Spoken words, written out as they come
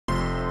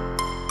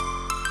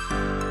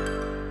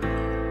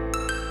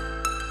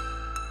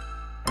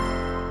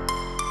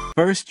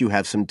First, you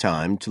have some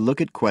time to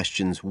look at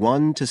questions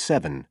 1 to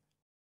 7.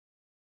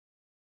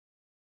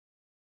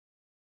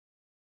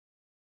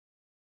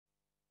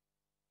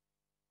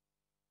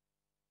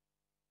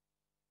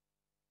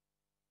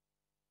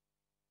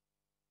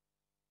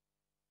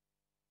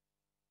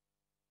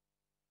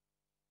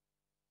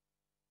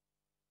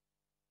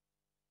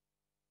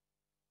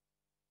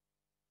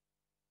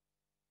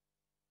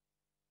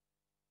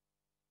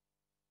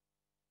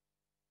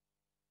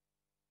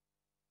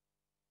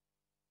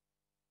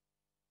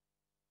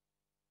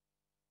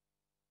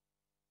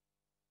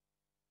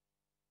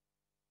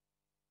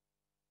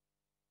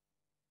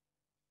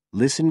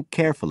 Listen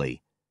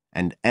carefully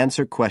and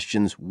answer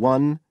questions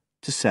 1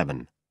 to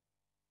 7.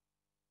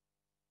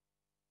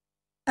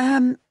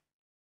 I'm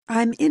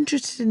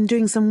interested in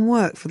doing some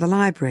work for the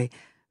library.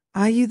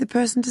 Are you the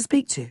person to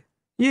speak to?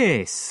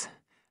 Yes.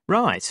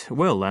 Right.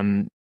 Well,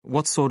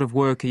 what sort of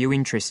work are you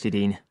interested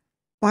in?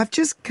 Well, I've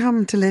just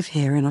come to live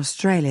here in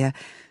Australia.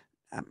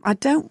 I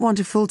don't want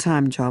a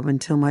full-time job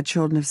until my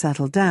children have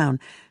settled down,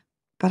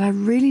 but I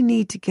really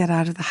need to get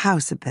out of the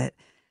house a bit.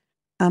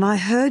 And I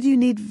heard you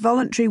need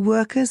voluntary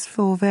workers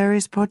for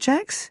various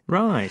projects.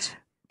 Right.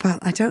 But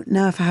I don't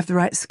know if I have the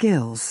right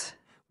skills.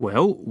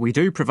 Well, we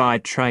do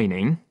provide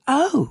training.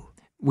 Oh!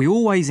 We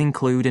always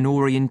include an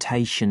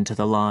orientation to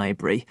the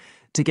library,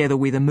 together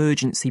with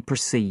emergency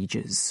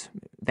procedures.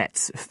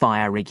 That's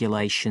fire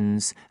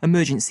regulations,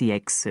 emergency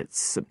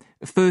exits,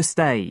 first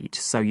aid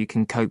so you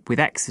can cope with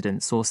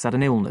accidents or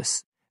sudden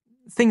illness.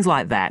 Things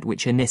like that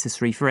which are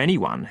necessary for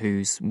anyone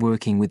who's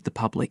working with the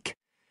public.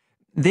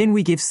 Then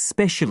we give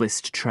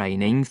specialist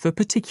training for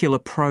particular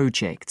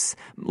projects,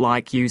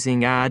 like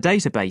using our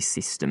database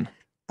system.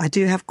 I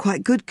do have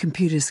quite good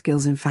computer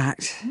skills, in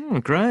fact. Oh,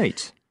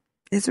 great.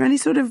 Is there any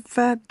sort of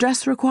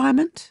dress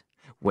requirement?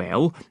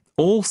 Well,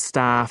 all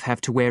staff have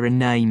to wear a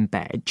name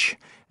badge,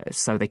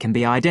 so they can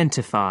be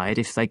identified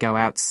if they go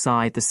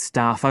outside the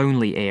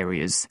staff-only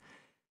areas.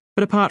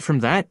 But apart from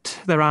that,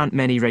 there aren't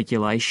many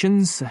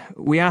regulations.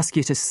 We ask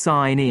you to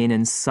sign in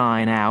and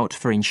sign out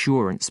for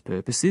insurance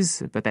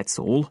purposes, but that's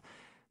all.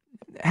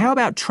 How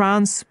about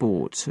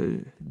transport?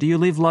 Do you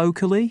live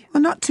locally?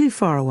 Well, not too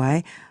far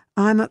away.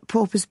 I'm at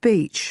Porpoise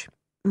Beach.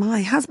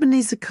 My husband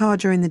needs a car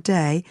during the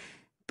day,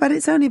 but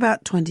it's only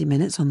about 20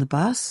 minutes on the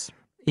bus.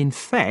 In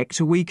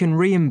fact, we can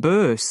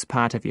reimburse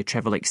part of your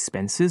travel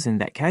expenses in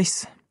that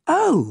case.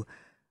 Oh!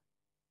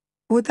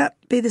 Would that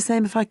be the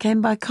same if I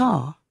came by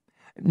car?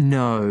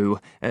 No,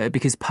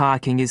 because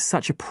parking is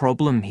such a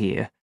problem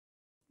here.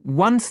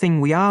 One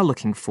thing we are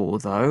looking for,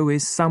 though,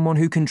 is someone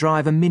who can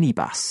drive a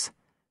minibus.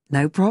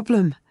 No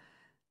problem.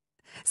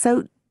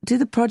 So, do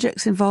the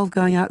projects involve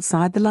going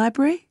outside the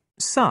library?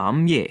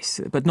 Some, yes,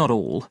 but not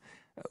all.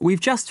 We've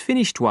just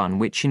finished one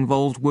which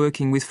involved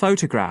working with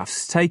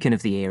photographs taken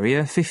of the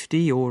area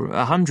 50 or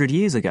 100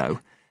 years ago.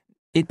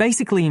 It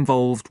basically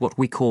involved what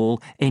we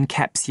call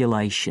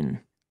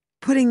encapsulation.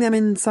 Putting them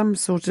in some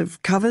sort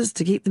of covers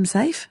to keep them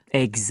safe?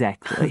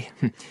 Exactly.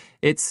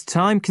 It's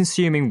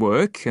time-consuming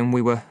work, and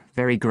we were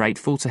very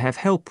grateful to have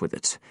help with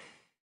it.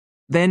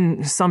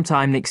 Then,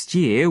 sometime next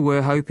year,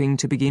 we're hoping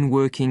to begin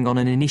working on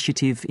an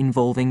initiative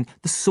involving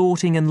the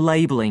sorting and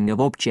labelling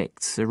of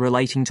objects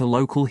relating to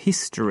local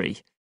history.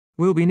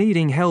 We'll be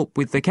needing help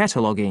with the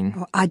cataloguing.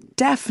 Oh, I'd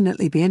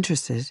definitely be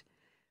interested.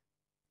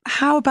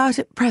 How about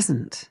at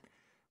present?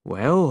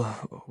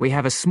 Well, we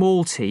have a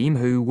small team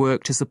who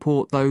work to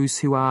support those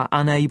who are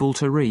unable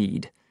to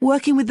read.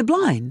 Working with the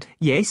blind?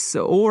 Yes,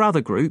 or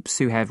other groups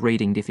who have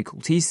reading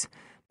difficulties.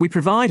 We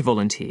provide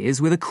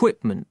volunteers with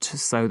equipment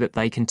so that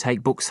they can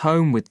take books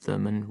home with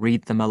them and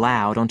read them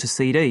aloud onto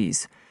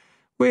CDs.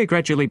 We're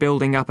gradually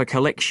building up a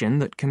collection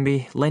that can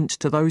be lent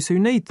to those who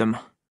need them.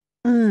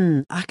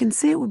 I can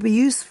see it would be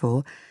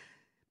useful,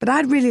 but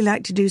I'd really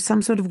like to do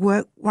some sort of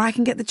work where I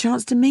can get the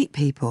chance to meet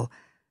people.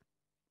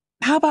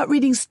 How about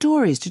reading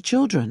stories to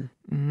children?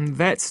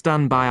 That's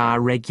done by our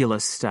regular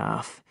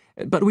staff.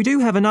 But we do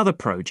have another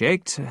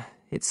project.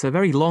 It's a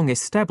very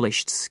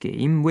long-established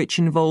scheme which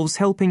involves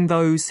helping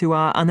those who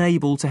are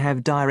unable to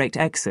have direct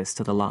access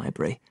to the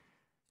library.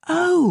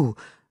 Oh,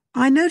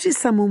 I noticed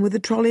someone with a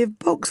trolley of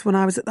books when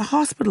I was at the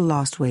hospital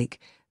last week.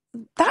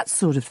 That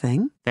sort of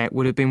thing. That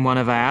would have been one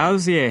of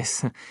ours,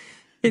 yes.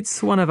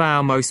 It's one of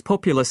our most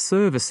popular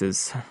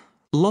services.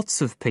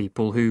 Lots of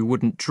people who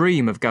wouldn't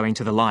dream of going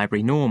to the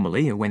library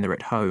normally when they're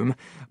at home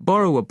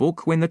borrow a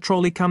book when the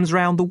trolley comes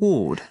round the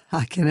ward.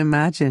 I can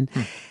imagine.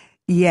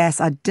 Yes,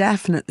 I'd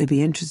definitely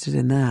be interested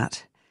in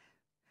that.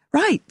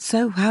 Right,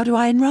 so how do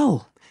I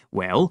enrol?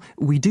 Well,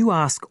 we do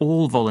ask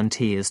all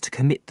volunteers to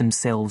commit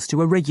themselves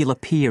to a regular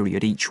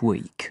period each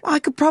week. I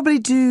could probably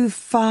do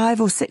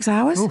 5 or 6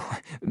 hours. Oh,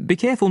 be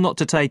careful not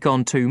to take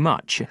on too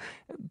much.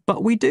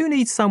 But we do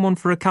need someone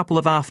for a couple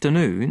of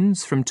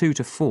afternoons from 2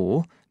 to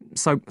 4,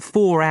 so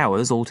 4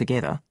 hours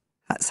altogether.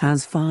 That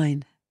sounds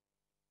fine.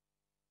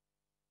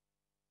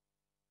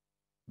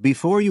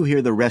 Before you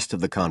hear the rest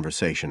of the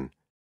conversation,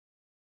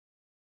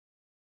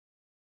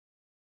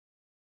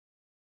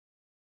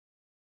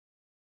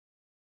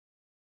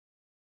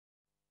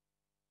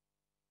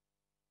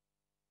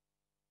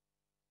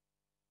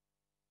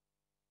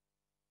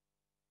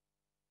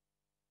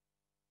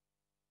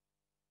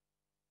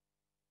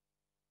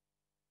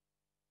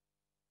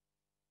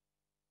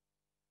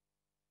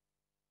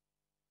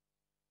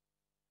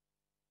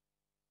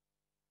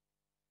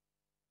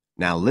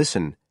 Now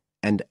listen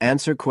and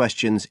answer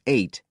questions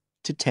 8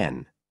 to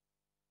 10.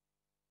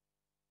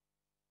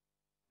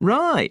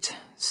 Right,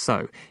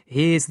 so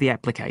here's the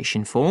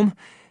application form.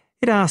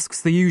 It asks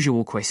the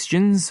usual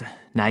questions,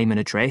 name and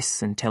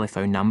address and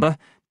telephone number.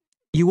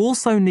 You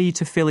also need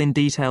to fill in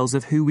details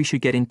of who we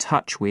should get in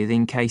touch with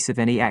in case of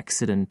any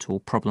accident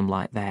or problem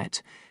like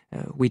that.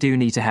 We do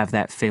need to have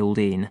that filled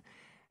in.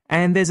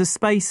 And there's a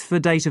space for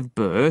date of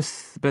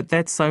birth, but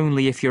that's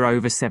only if you're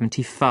over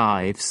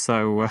 75,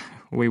 so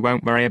we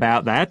won't worry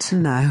about that.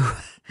 No.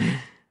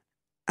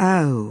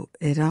 Oh,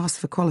 it asks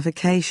for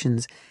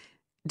qualifications.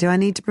 Do I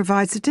need to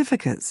provide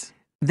certificates?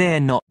 They're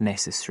not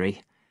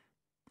necessary.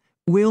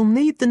 We'll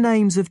need the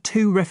names of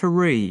 2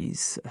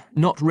 referees,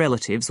 not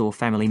relatives or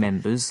family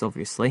members,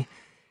 obviously.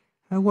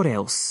 What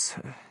else?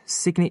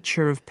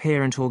 Signature of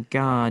parent or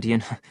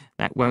guardian.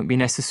 That won't be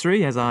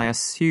necessary, as I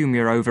assume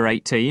you're over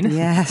 18.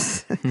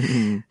 Yes.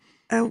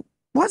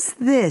 What's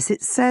this?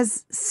 It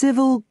says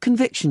civil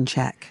conviction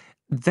check.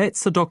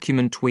 That's a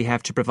document we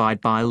have to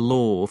provide by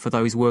law for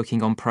those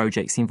working on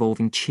projects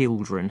involving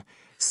children,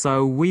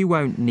 so we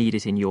won't need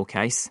it in your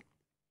case.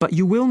 But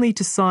you will need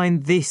to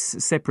sign this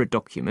separate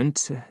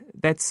document.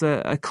 That's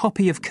a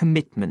copy of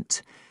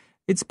commitment.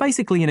 It's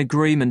basically an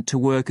agreement to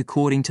work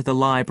according to the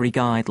library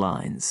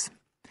guidelines.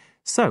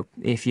 So,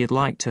 if you'd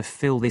like to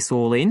fill this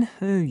all in,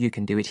 you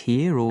can do it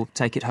here or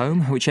take it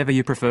home, whichever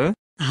you prefer.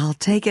 I'll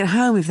take it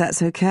home if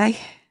that's okay.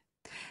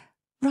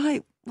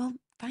 Right, well,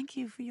 thank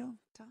you for your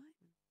time.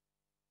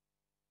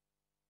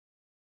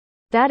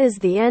 That is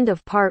the end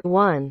of part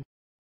 1.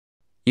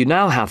 You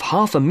now have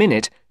half a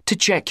minute to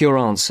check your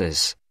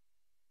answers.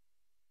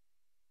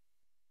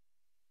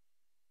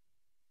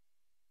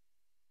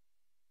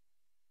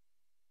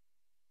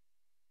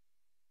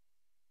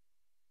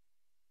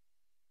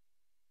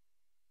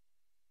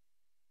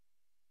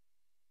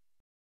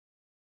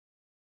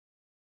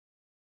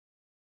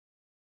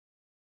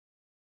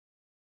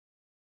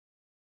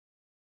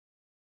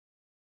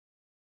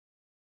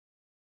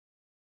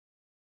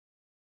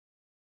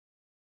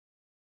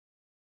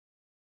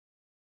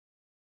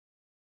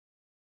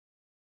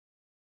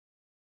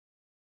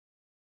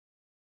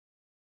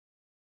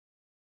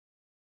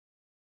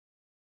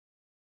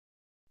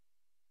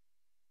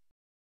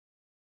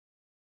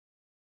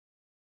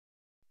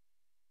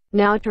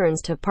 Now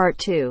turns to part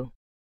 2.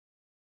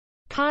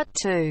 Part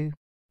 2.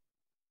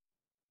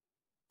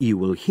 You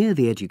will hear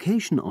the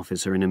education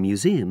officer in a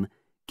museum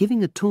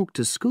giving a talk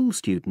to school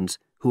students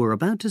who are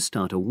about to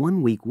start a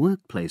 1-week work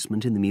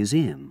placement in the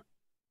museum.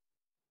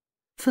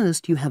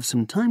 First, you have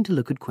some time to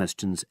look at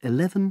questions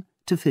 11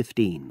 to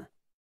 15.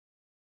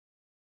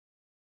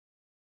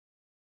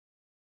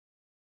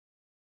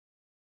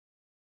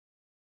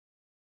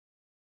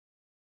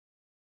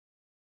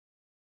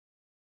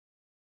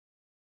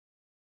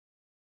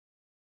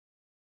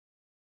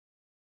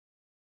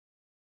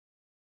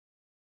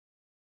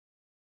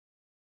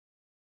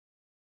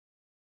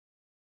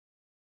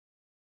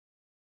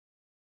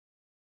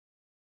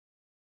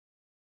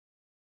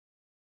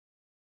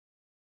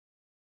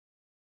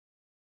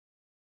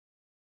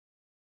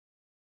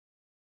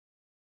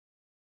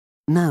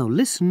 Now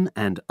listen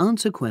and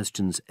answer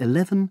questions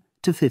 11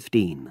 to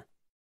 15.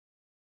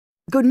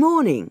 Good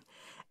morning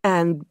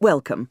and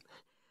welcome.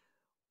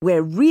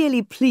 We're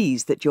really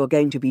pleased that you're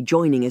going to be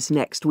joining us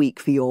next week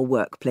for your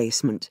work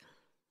placement.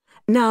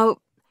 Now,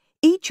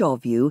 each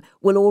of you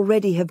will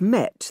already have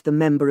met the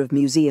member of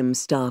museum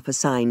staff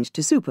assigned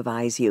to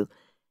supervise you.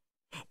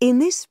 In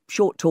this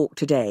short talk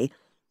today,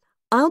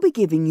 I'll be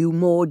giving you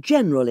more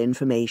general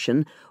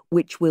information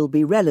which will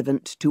be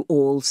relevant to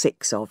all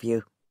 6 of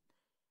you.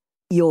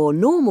 Your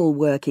normal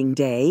working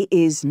day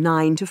is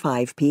 9 to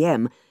 5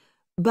 p.m,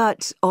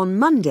 but on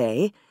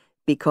Monday,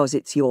 because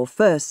it's your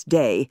first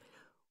day,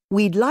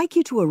 we'd like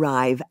you to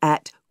arrive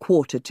at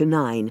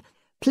 8:45.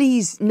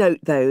 Please note,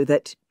 though,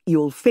 that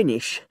you'll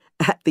finish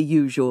at the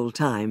usual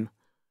time.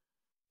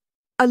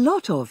 A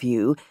lot of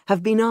you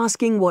have been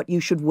asking what you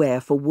should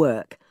wear for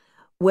work.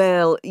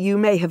 Well, you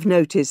may have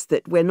noticed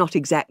that we're not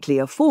exactly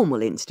a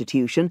formal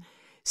institution,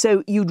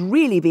 so you'd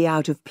really be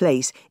out of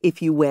place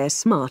if you wear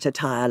smart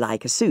attire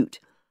like a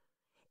suit.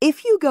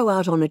 If you go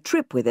out on a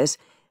trip with us,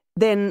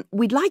 then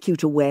we'd like you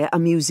to wear a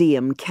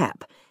museum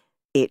cap.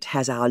 It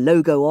has our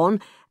logo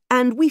on,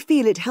 and we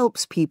feel it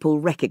helps people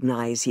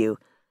recognise you.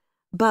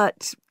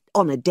 But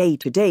on a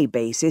day-to-day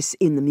basis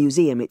in the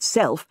museum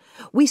itself,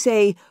 we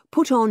say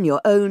put on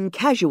your own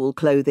casual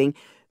clothing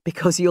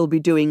because you'll be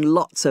doing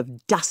lots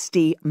of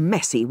dusty,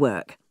 messy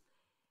work.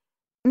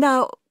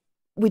 Now,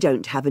 we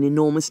don't have an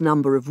enormous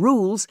number of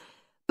rules,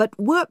 but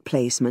work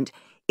placement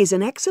is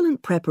an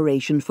excellent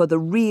preparation for the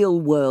real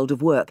world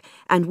of work,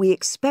 and we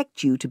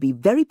expect you to be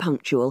very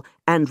punctual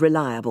and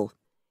reliable.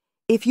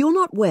 If you're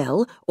not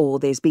well, or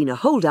there's been a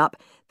hold-up,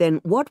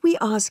 then what we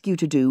ask you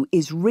to do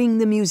is ring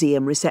the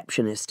museum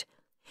receptionist.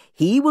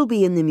 He will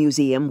be in the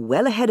museum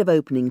well ahead of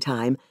opening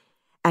time,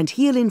 and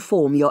he'll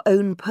inform your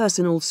own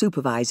personal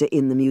supervisor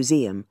in the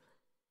museum.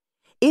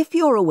 If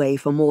you're away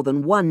for more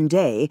than 1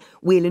 day,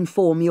 we'll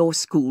inform your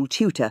school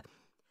tutor.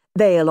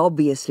 They'll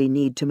obviously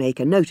need to make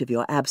a note of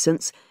your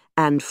absence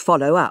and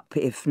follow up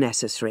if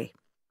necessary.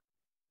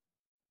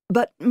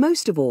 But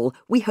most of all,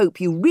 we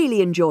hope you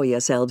really enjoy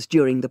yourselves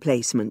during the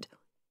placement.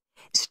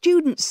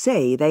 Students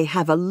say they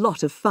have a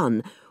lot of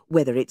fun,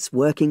 whether it's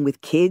working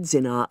with kids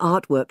in our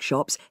art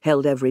workshops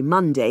held every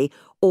Monday,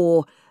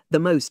 or, the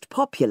most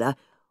popular,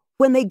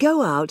 when they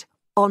go out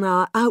on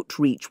our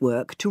outreach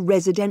work to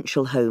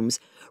residential homes,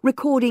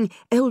 recording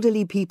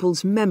elderly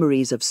people's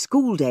memories of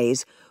school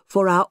days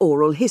for our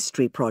oral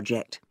history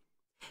project.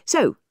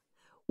 So,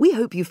 we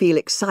hope you feel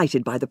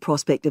excited by the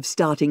prospect of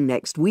starting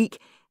next week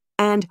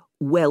and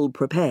well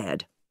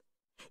prepared.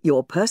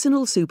 Your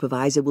personal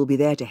supervisor will be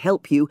there to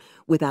help you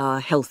with our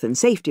health and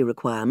safety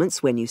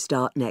requirements when you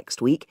start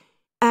next week,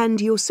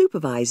 and your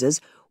supervisors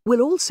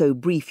will also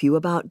brief you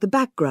about the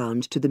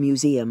background to the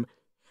museum,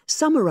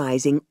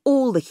 summarising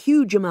all the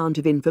huge amount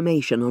of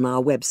information on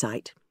our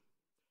website.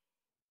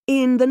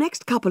 In the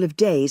next couple of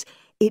days,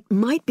 it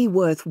might be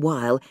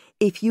worthwhile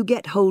if you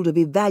get hold of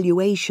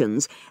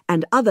evaluations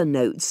and other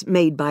notes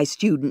made by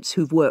students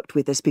who've worked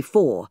with us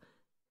before.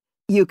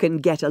 You can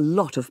get a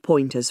lot of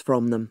pointers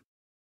from them.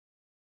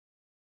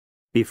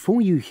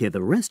 Before you hear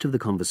the rest of the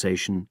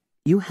conversation,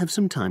 you have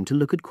some time to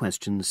look at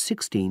questions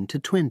 16 to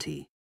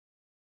 20.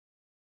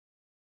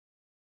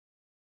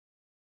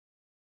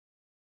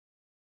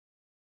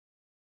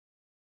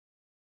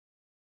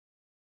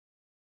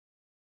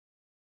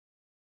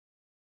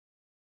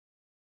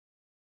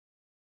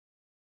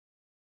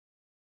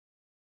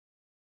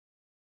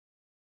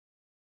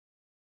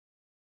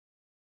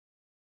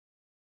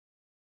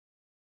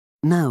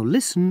 Now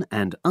listen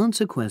and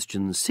answer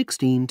questions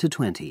 16 to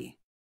 20.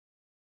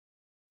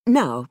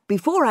 Now,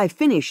 before I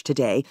finish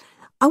today,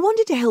 I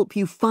wanted to help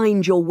you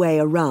find your way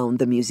around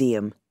the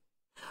museum.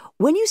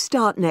 When you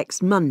start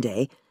next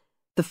Monday,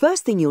 the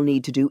first thing you'll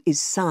need to do is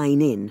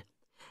sign in.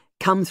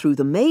 Come through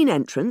the main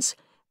entrance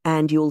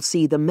and you'll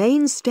see the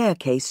main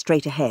staircase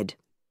straight ahead.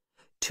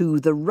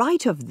 To the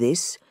right of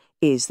this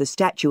is the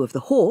statue of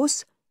the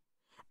horse,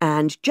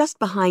 and just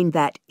behind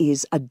that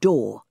is a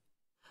door.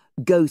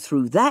 Go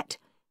through that,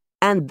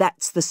 and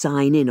that's the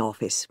sign-in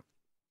office.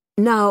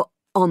 Now,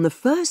 on the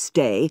first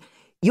day,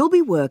 you'll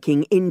be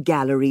working in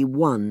Gallery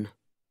 1.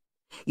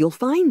 You'll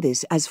find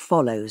this as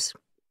follows.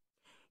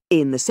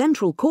 In the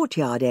central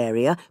courtyard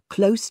area,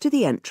 close to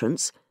the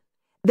entrance,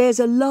 there's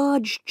a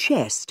large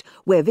chest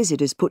where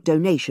visitors put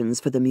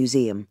donations for the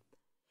museum.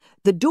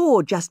 The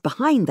door just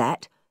behind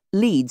that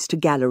leads to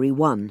Gallery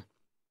 1.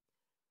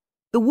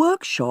 The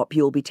workshop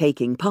you'll be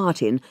taking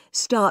part in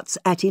starts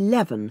at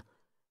 11,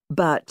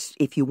 but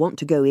if you want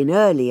to go in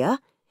earlier,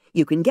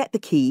 you can get the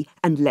key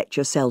and let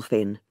yourself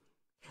in.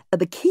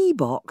 The key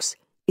box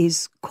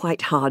is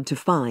quite hard to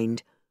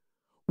find.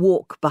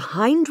 Walk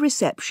behind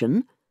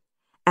reception,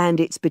 and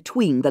it's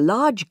between the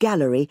large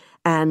gallery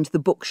and the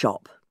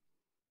bookshop.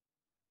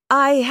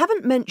 I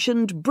haven't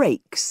mentioned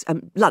breaks,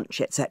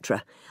 lunch,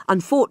 etc.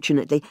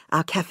 Unfortunately,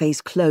 our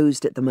cafe's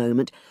closed at the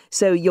moment,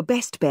 so your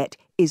best bet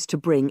is to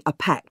bring a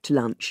packed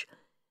lunch.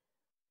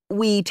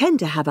 We tend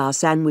to have our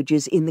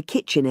sandwiches in the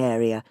kitchen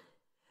area.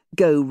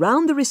 Go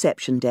round the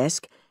reception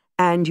desk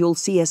and you'll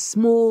see a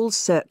small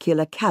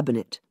circular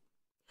cabinet.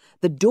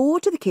 The door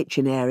to the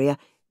kitchen area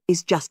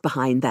is just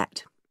behind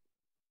that.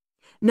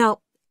 Now,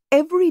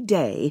 every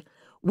day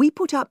we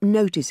put up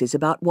notices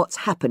about what's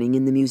happening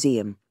in the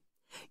museum.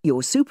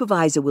 Your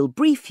supervisor will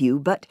brief you,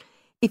 but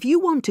if you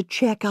want to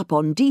check up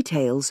on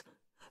details,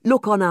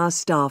 look on our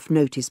staff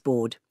notice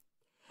board.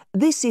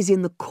 This is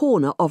in the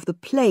corner of the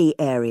play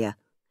area,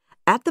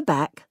 at the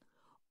back,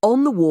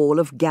 on the wall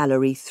of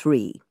Gallery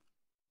 3.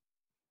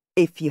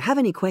 If you have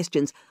any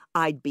questions,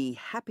 I'd be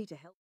happy to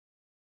help.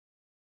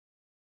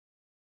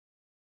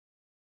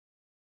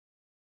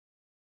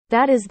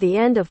 That is the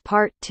end of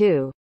part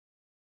 2.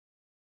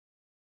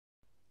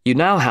 You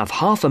now have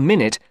half a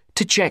minute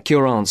to check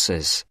your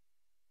answers.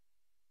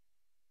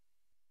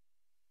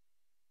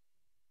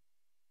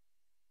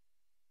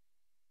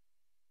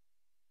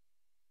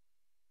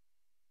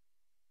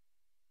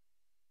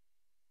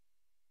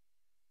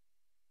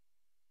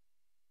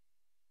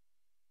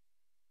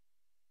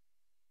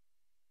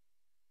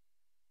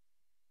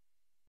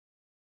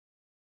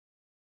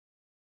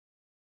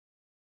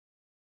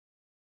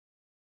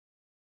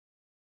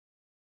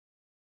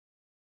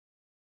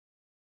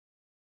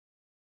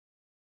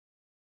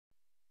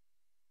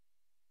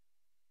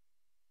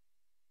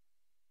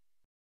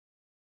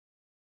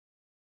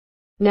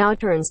 Now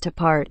turns to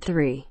part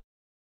 3.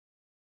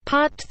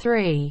 Part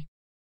 3.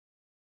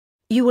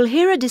 You will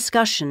hear a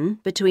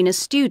discussion between a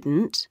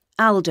student,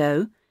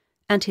 Aldo,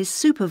 and his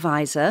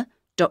supervisor,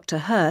 Dr.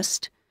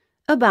 Hurst,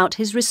 about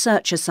his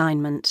research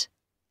assignment.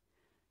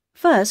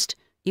 First,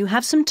 you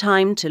have some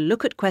time to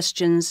look at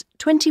questions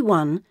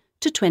 21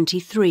 to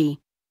 23.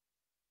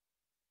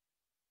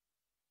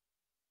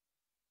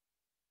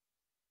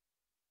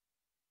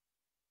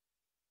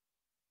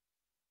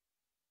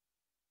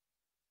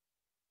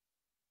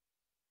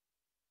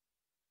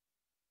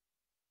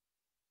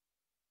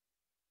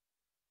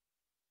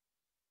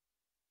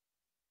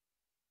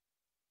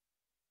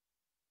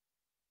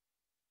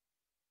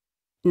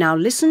 Now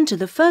listen to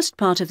the first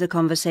part of the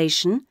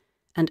conversation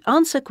and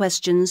answer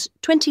questions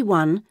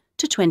 21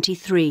 to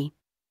 23.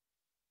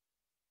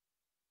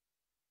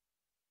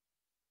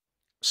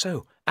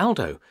 So,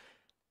 Aldo,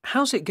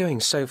 how's it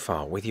going so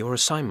far with your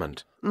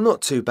assignment?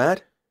 Not too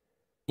bad.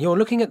 You're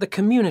looking at the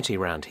community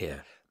round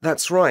here.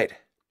 That's right.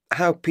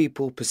 How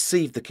people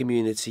perceive the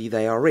community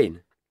they are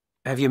in.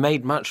 Have you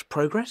made much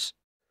progress?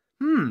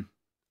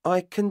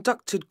 I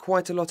conducted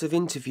quite a lot of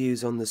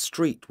interviews on the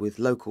street with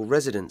local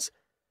residents.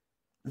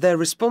 Their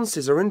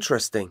responses are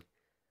interesting.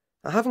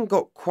 I haven't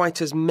got quite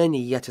as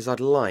many yet as I'd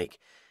like.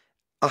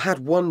 I had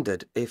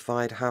wondered if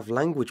I'd have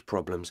language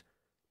problems,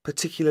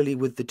 particularly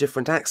with the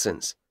different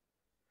accents.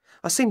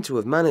 I seem to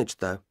have managed,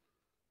 though.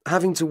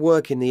 Having to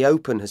work in the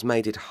open has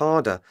made it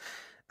harder,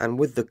 and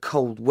with the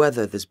cold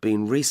weather there's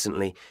been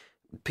recently,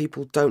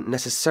 people don't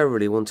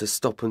necessarily want to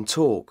stop and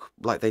talk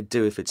like they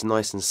do if it's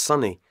nice and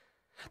sunny.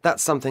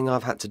 That's something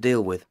I've had to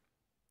deal with.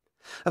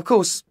 Of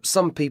course,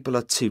 some people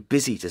are too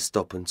busy to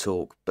stop and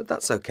talk, but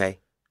that's okay.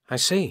 I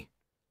see.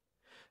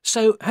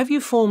 So, have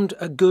you formed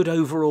a good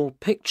overall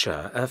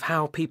picture of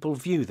how people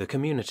view the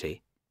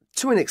community?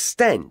 To an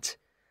extent.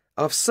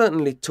 I've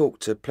certainly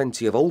talked to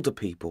plenty of older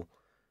people.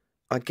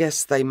 I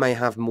guess they may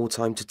have more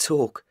time to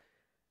talk.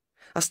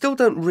 I still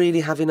don't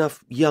really have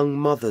enough young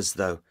mothers,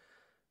 though.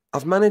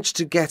 I've managed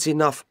to get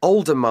enough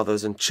older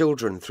mothers and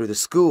children through the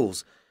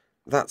schools.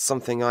 That's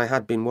something I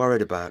had been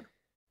worried about.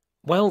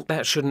 Well,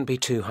 that shouldn't be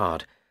too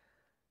hard.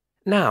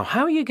 Now,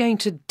 how are you going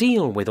to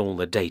deal with all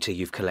the data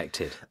you've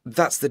collected?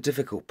 That's the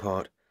difficult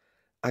part.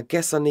 I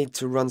guess I need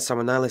to run some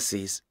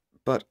analyses,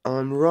 but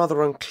I'm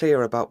rather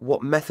unclear about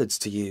what methods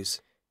to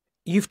use.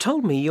 You've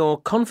told me you're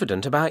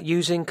confident about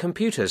using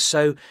computers,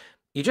 so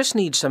you just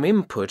need some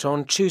input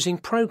on choosing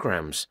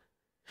programs.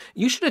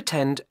 You should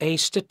attend a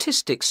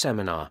statistics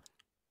seminar.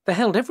 They're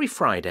held every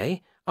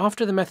Friday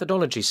after the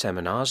methodology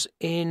seminars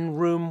in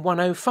room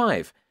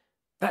 105.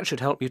 That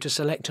should help you to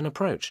select an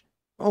approach.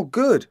 Oh,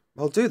 good.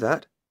 I'll do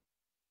that.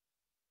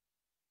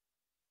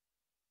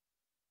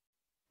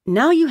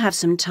 Now you have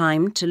some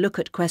time to look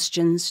at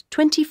questions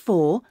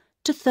 24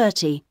 to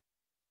 30.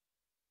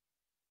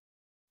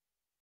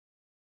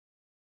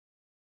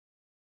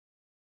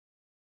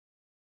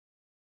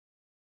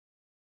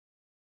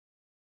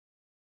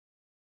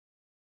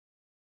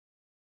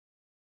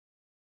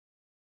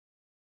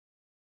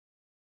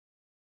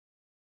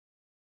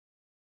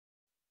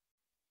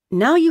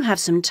 Now you have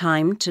some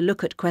time to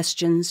look at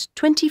questions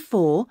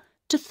 24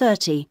 to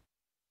 30.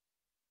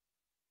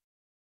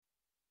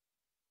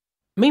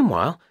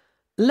 Meanwhile,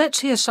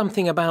 let's hear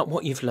something about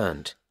what you've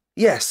learned.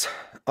 Yes,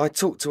 I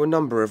talked to a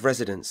number of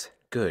residents.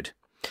 Good.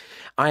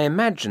 I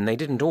imagine they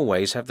didn't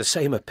always have the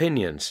same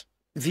opinions.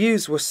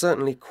 Views were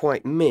certainly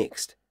quite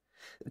mixed.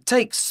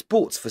 Take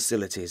sports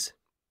facilities.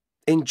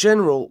 In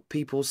general,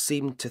 people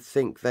seemed to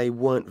think they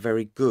weren't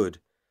very good.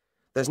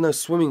 There's no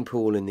swimming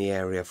pool in the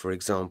area, for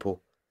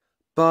example.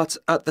 But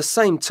at the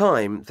same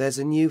time, there's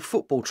a new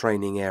football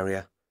training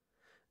area.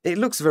 It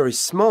looks very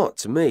smart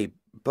to me,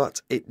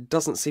 but it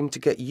doesn't seem to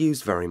get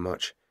used very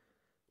much.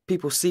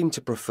 People seem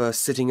to prefer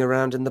sitting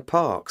around in the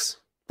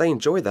parks. They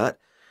enjoy that,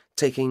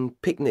 taking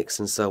picnics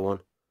and so on.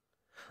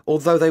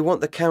 Although they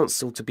want the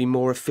council to be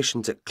more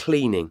efficient at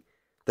cleaning,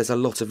 there's a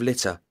lot of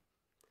litter.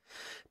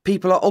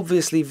 People are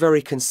obviously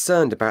very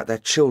concerned about their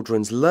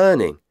children's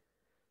learning.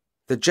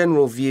 The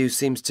general view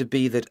seems to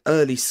be that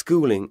early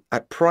schooling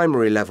at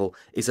primary level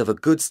is of a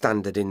good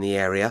standard in the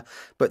area,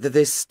 but that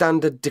this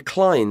standard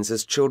declines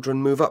as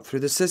children move up through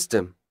the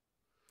system.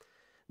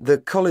 The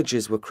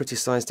colleges were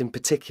criticised in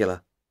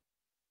particular.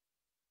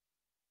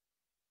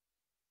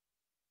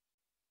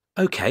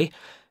 OK,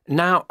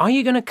 now are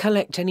you going to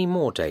collect any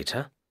more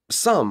data?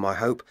 Some, I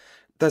hope.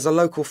 There's a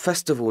local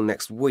festival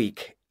next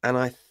week, and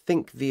I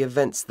think the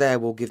events there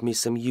will give me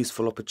some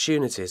useful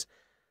opportunities.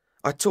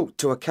 I talked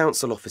to a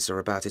council officer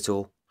about it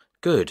all.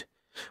 Good.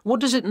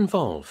 What does it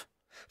involve?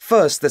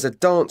 First, there's a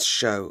dance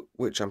show,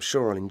 which I'm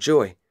sure I'll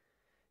enjoy.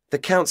 The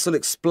council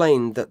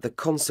explained that the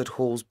concert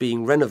hall's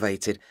being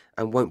renovated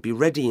and won't be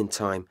ready in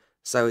time,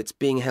 so it's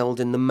being held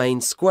in the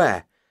main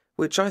square,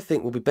 which I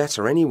think will be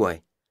better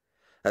anyway.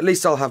 At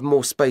least I'll have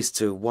more space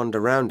to wander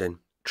around in.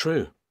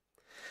 True.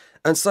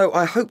 And so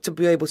I hope to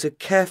be able to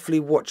carefully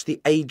watch the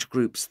age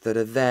groups that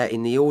are there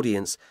in the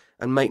audience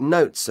and make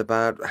notes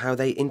about how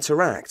they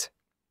interact.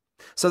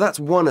 So that's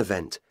one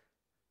event.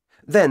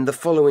 Then the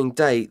following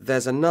day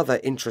there's another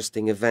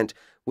interesting event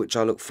which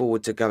I look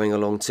forward to going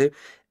along to,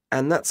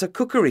 and that's a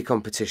cookery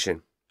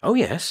competition. Oh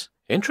yes,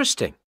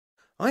 interesting.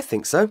 I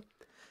think so.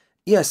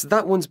 Yes,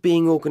 that one's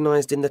being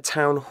organised in the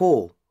town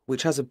hall,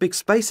 which has a big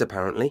space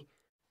apparently.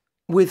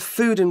 With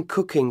food and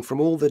cooking from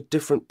all the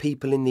different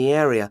people in the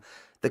area,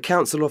 the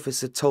council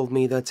officer told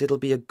me that it'll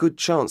be a good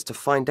chance to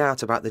find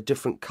out about the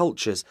different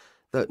cultures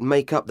that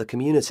make up the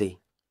community.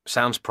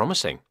 Sounds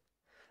promising.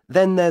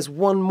 Then there's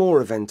one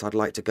more event I'd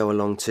like to go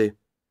along to.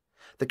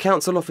 The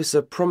council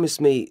officer promised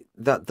me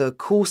that the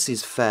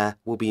courses fair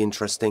will be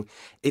interesting.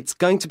 It's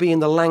going to be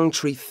in the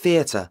Langtree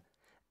Theatre,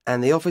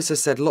 and the officer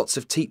said lots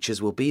of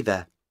teachers will be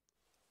there.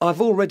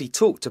 I've already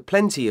talked to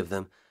plenty of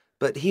them,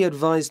 but he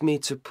advised me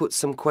to put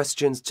some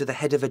questions to the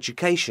head of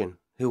education,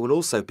 who will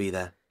also be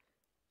there.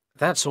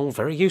 That's all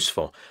very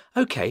useful.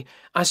 OK,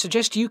 I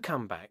suggest you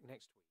come back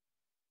next week.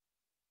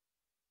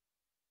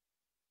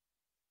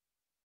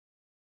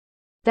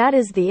 That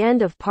is the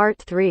end of part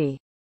 3.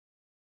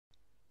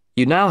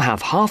 You now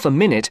have half a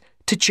minute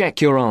to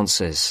check your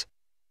answers.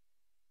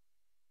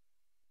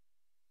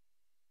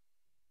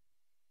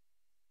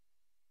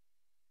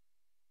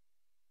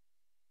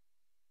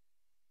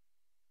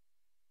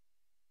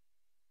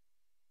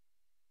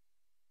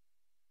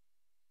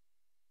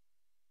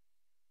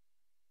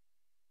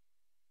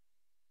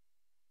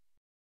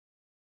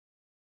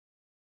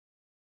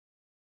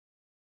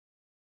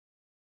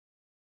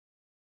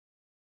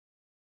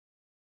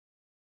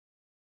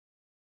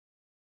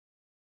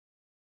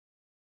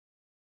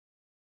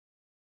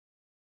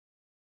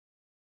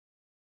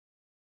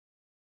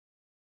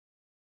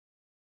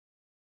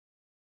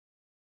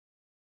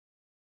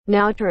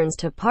 Now turns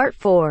to part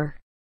 4.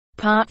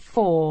 Part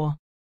 4.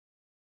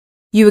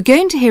 You are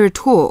going to hear a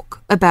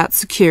talk about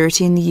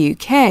security in the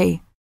UK.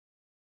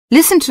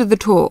 Listen to the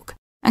talk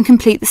and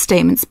complete the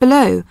statements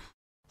below.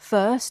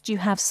 First, you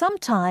have some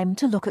time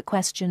to look at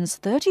questions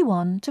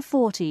 31 to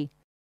 40.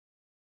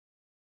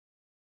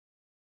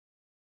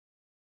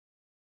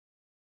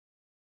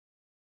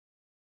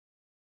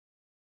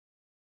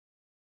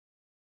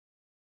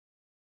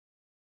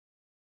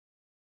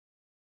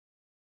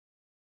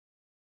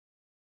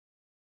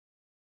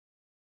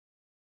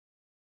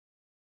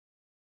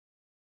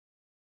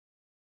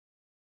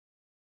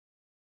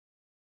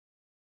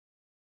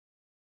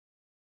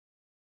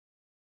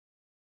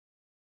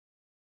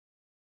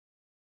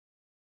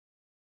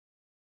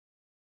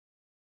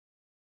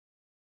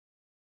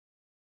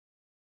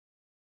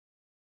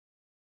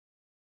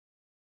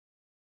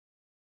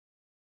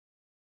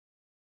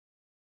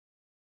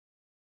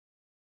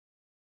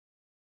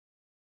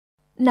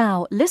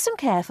 Now listen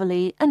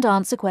carefully and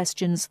answer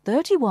questions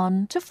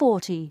 31 to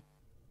 40.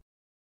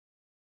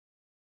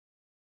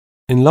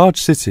 In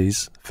large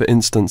cities, for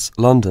instance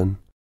London,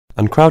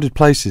 and crowded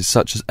places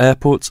such as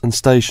airports and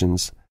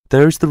stations,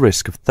 there is the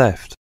risk of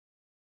theft.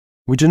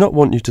 We do not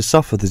want you to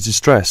suffer the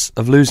distress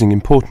of losing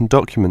important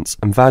documents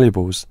and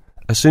valuables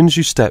as soon as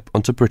you step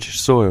onto British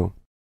soil.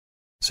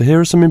 So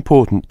here are some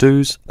important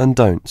do's and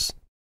don'ts.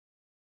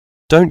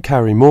 Don't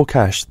carry more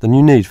cash than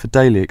you need for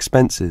daily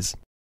expenses.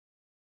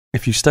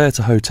 If you stay at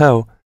a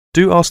hotel,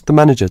 do ask the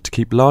manager to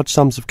keep large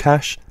sums of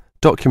cash,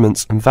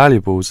 documents and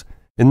valuables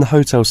in the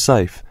hotel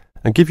safe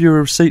and give you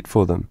a receipt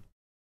for them.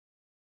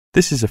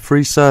 This is a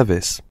free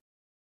service.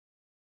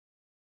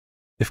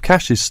 If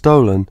cash is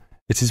stolen,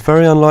 it is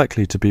very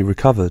unlikely to be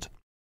recovered.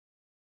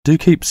 Do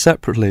keep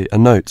separately a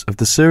note of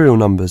the serial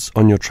numbers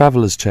on your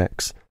traveller's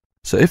checks,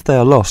 so if they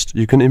are lost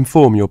you can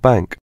inform your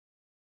bank.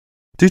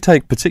 Do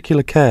take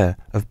particular care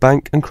of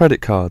bank and credit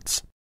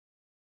cards.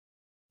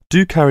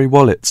 Do carry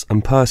wallets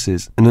and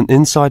purses in an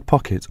inside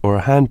pocket or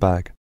a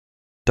handbag.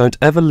 Don't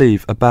ever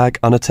leave a bag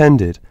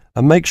unattended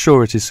and make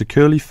sure it is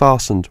securely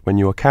fastened when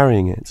you are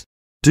carrying it.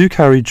 Do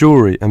carry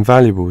jewellery and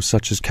valuables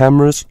such as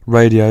cameras,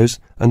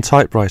 radios and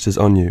typewriters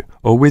on you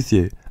or with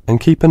you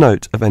and keep a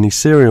note of any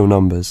serial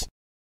numbers.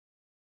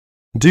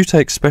 Do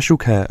take special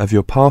care of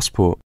your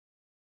passport,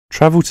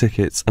 travel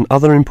tickets and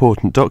other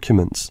important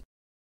documents.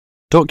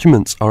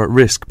 Documents are at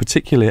risk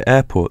particularly at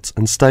airports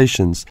and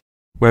stations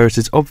where it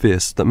is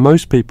obvious that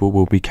most people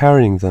will be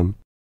carrying them.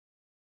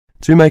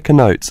 Do make a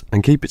note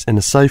and keep it in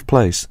a safe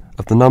place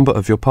of the number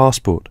of your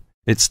passport,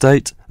 its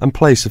date and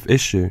place of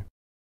issue.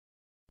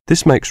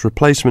 This makes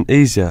replacement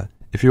easier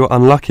if you are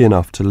unlucky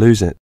enough to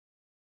lose it.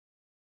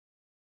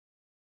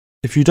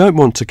 If you don't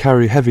want to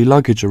carry heavy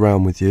luggage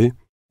around with you,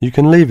 you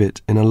can leave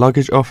it in a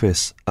luggage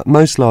office at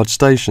most large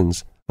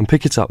stations and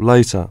pick it up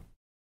later.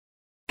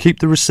 Keep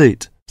the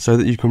receipt so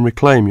that you can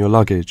reclaim your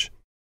luggage.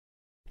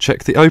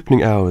 Check the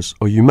opening hours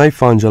or you may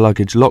find your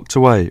luggage locked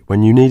away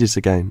when you need it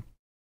again.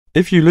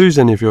 If you lose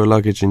any of your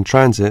luggage in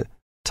transit,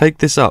 take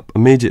this up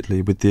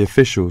immediately with the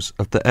officials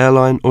of the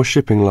airline or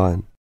shipping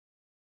line.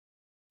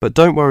 But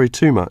don't worry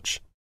too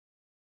much.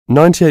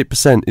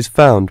 98% is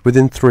found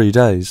within 3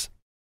 days.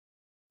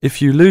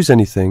 If you lose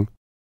anything,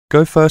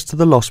 go first to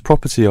the lost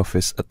property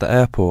office at the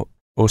airport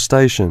or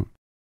station,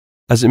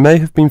 as it may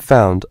have been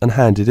found and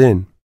handed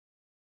in.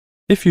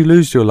 If you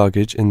lose your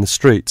luggage in the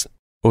street,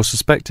 or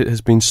suspect it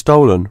has been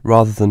stolen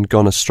rather than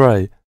gone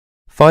astray,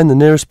 find the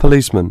nearest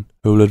policeman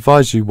who will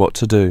advise you what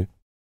to do.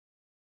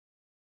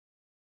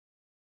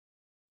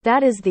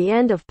 That is the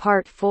end of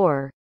part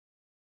 4.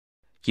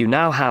 You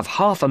now have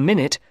half a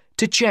minute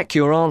to check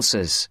your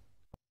answers.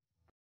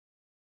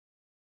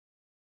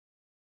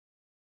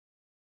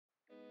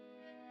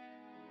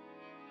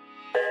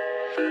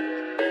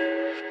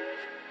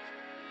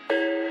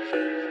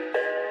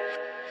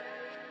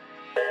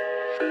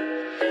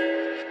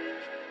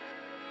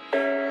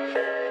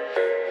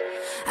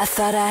 I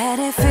thought I had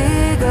it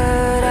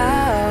figured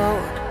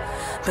out,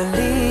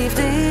 believed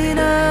in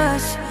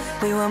us,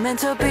 we were meant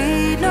to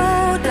be,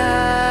 no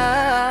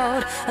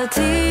doubt. A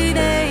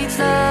teenage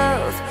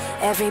love,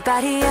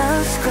 everybody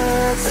else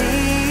could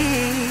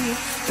see.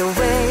 the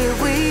way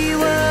we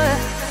were,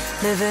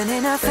 living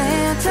in a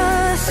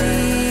fantasy.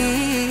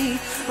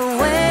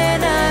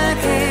 When I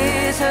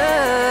kiss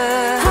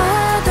her,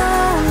 I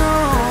don't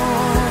know